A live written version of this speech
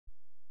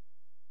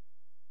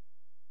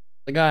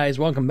So guys,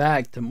 welcome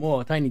back to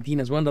more Tiny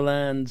Tina's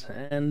Wonderlands,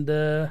 and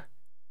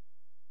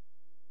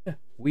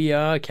we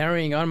are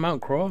carrying on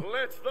Mount Craw.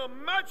 Let the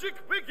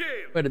magic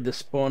begin! Where did this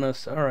spawn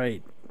us?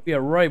 Alright, we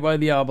are right by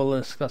the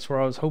Obelisk. That's where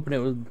I was hoping it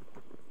would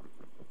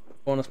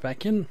spawn us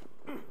back in.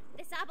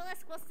 This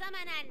obelisk will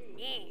summon a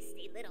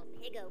nasty little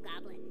piggo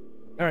goblin.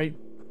 Alright,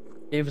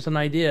 gave us an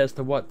idea as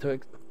to what to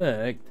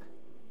expect.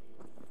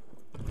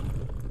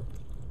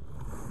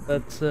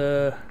 Let's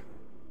you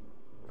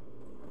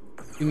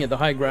can get the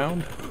high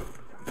ground.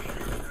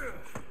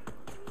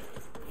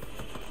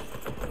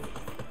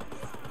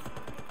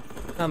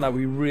 Not that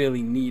we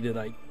really need it,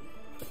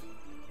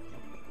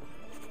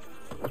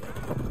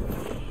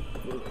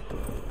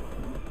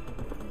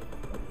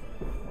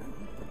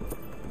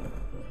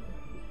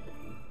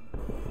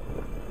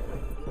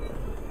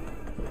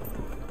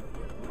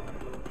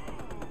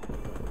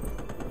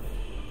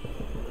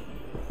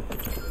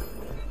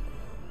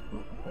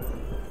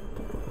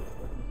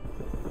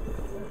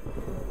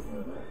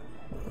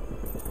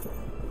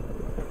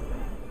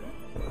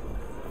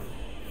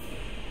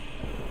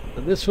 So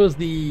this was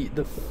the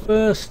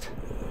first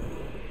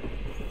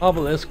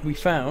obelisk we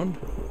found.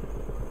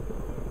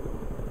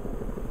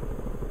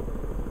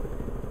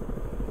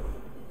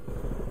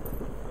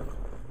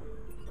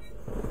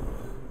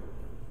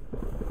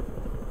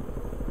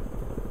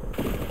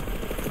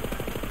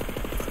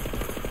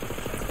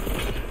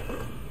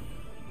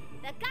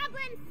 The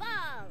goblin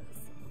falls.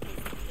 His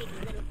piggy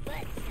little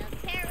foot shall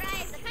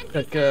terrorize the countryside.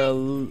 Like a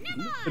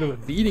bit of a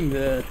beating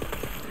there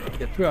to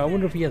get through. I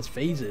wonder if he has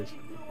phases.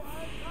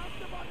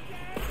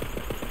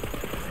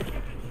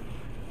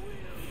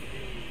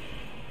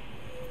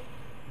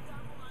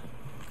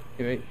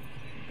 Anyway,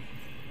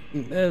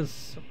 there's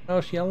someone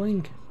else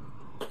yelling.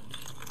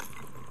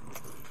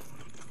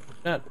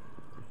 That.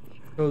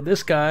 So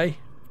this guy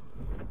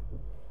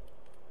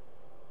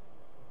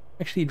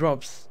actually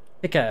drops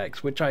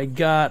pickaxe, which I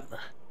got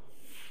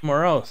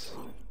somewhere else.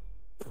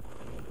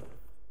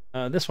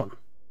 This one,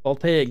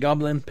 voltaic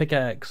goblin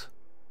pickaxe.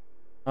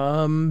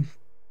 If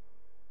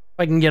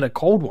I can get a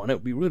cold one, it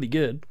would be really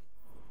good.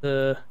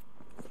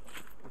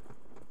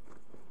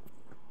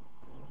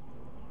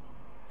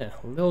 Yeah,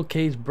 Lil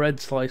K's bread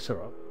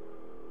slicer up.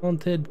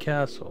 Haunted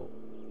castle.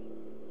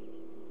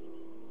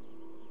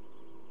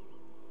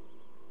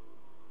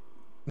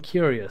 I'm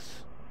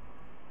curious.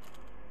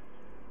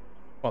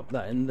 Pop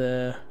that in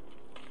there.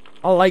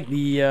 I like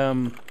the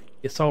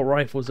assault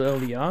rifles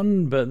early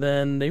on, but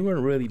then they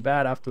weren't really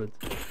bad afterwards.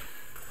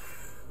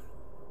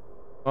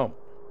 Oh,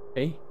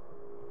 okay.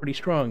 Pretty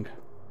strong.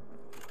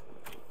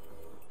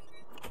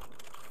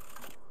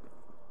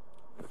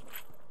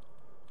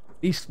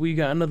 At least we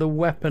got another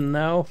weapon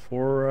now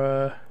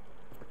for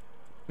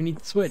we need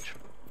to switch.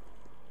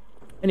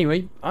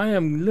 Anyway, I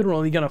am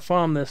literally gonna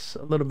farm this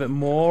a little bit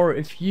more.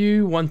 If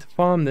you want to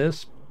farm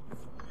this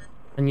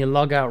and you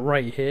log out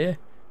right here,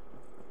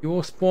 you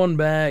will spawn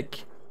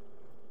back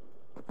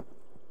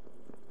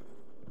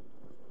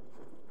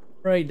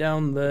right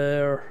down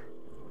there,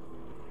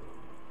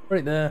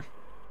 right there,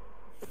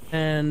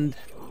 and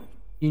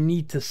you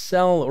need to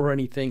sell or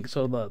anything,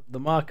 so the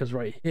marker's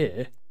right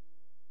here.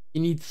 You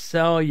need to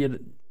sell.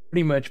 You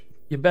pretty much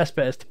your best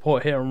bet is to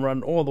port here and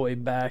run all the way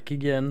back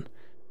again.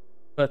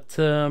 But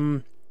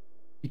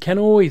you can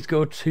always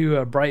go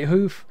to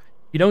Brighthoof.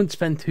 You don't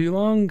spend too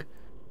long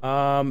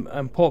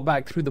and port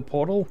back through the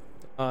portal.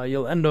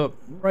 You'll end up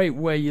right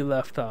where you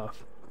left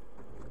off.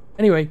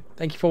 Anyway,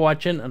 thank you for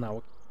watching, and I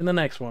will see you in the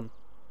next one.